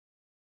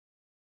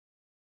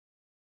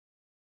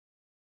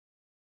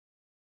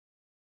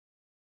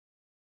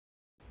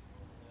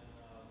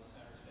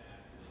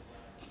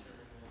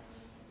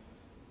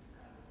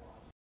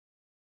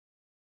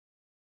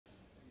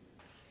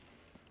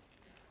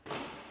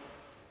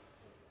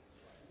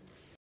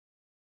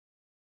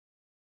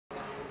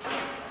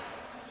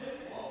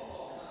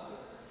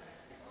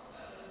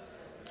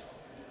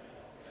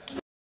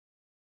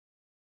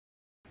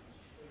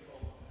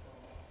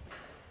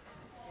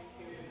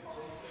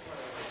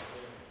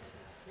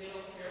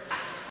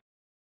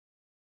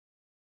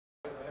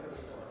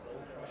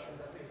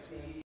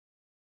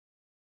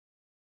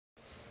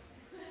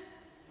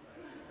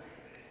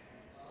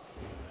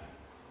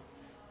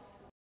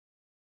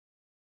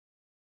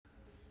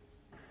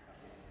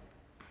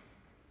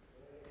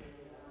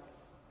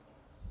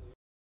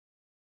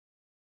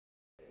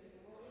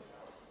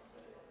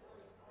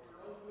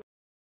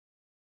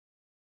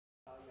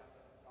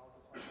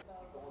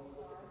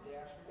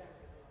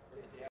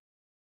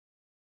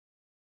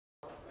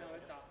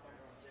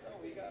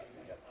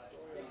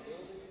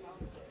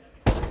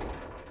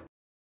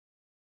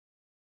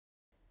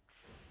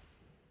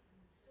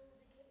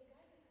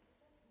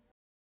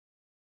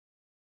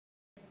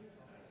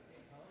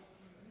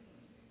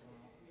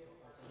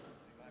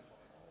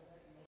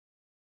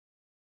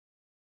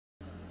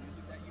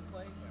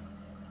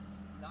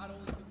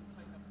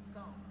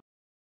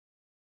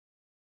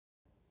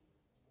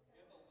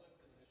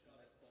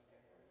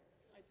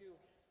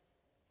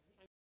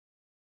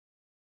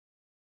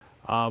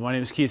My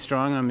name is Keith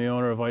Strong. I'm the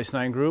owner of Ice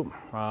 9 Group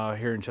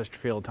here in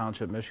Chesterfield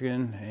Township,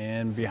 Michigan.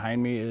 And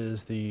behind me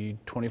is the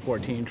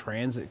 2014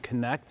 Transit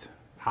Connect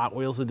Hot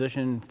Wheels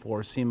Edition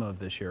for SEMA of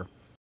this year.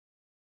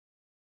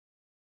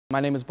 My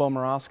name is Bo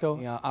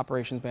Morosco,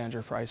 Operations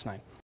Manager for Ice 9.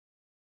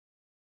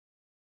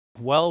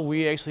 Well,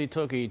 we actually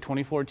took a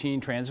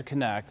 2014 Transit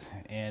Connect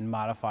and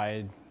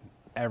modified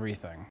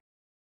everything.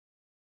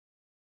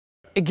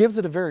 It gives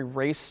it a very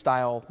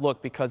race-style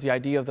look because the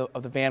idea of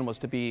the van was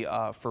to be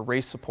for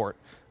race support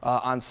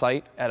on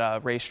site at a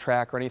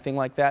racetrack or anything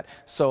like that.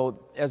 So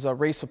as a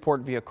race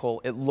support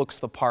vehicle, it looks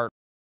the part.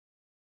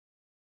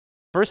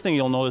 First thing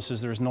you'll notice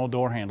is there's no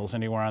door handles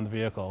anywhere on the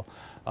vehicle.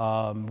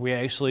 We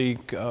actually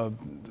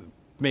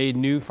made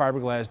new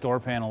fiberglass door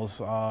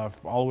panels all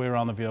the way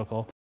around the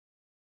vehicle.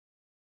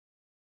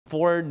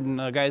 Ford and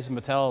the guys at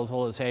Mattel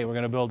told us, hey, we're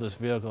going to build this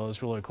vehicle.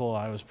 It's really cool.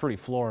 I was pretty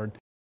floored.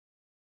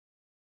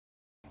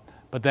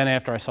 But then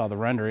after I saw the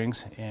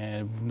renderings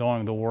and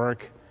knowing the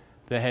work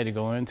that had to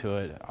go into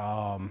it,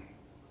 I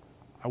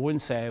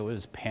wouldn't say it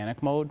was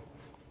panic mode,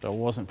 but it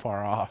wasn't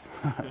far off.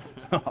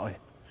 So,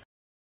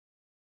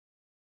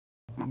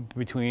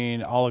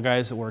 between all the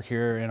guys that work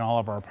here and all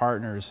of our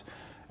partners,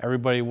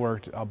 everybody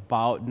worked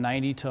about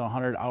 90 to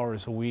 100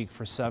 hours a week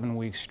for 7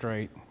 weeks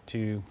straight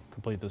to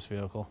complete this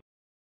vehicle.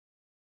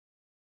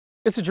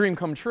 It's a dream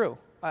come true.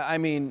 I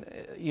mean,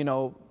 you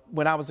know,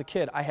 when I was a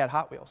kid, I had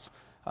Hot Wheels.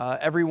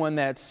 Everyone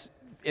that's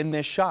in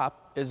this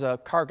shop is a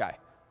car guy.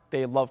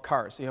 They love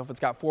cars. You know, if it's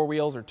got 4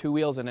 wheels or 2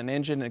 wheels and an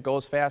engine and it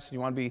goes fast and you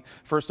want to be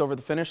first over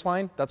the finish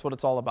line, that's what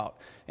it's all about.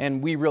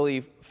 And we really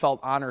felt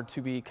honored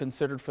to be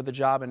considered for the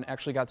job and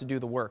actually got to do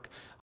the work.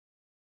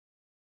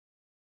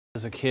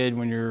 As a kid,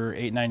 when you're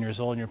 8, 9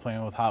 years old and you're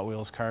playing with Hot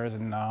Wheels cars,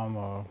 and now I'm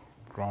a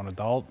grown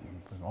adult,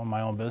 own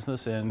my own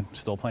business and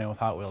still playing with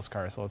Hot Wheels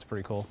cars, so it's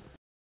pretty cool.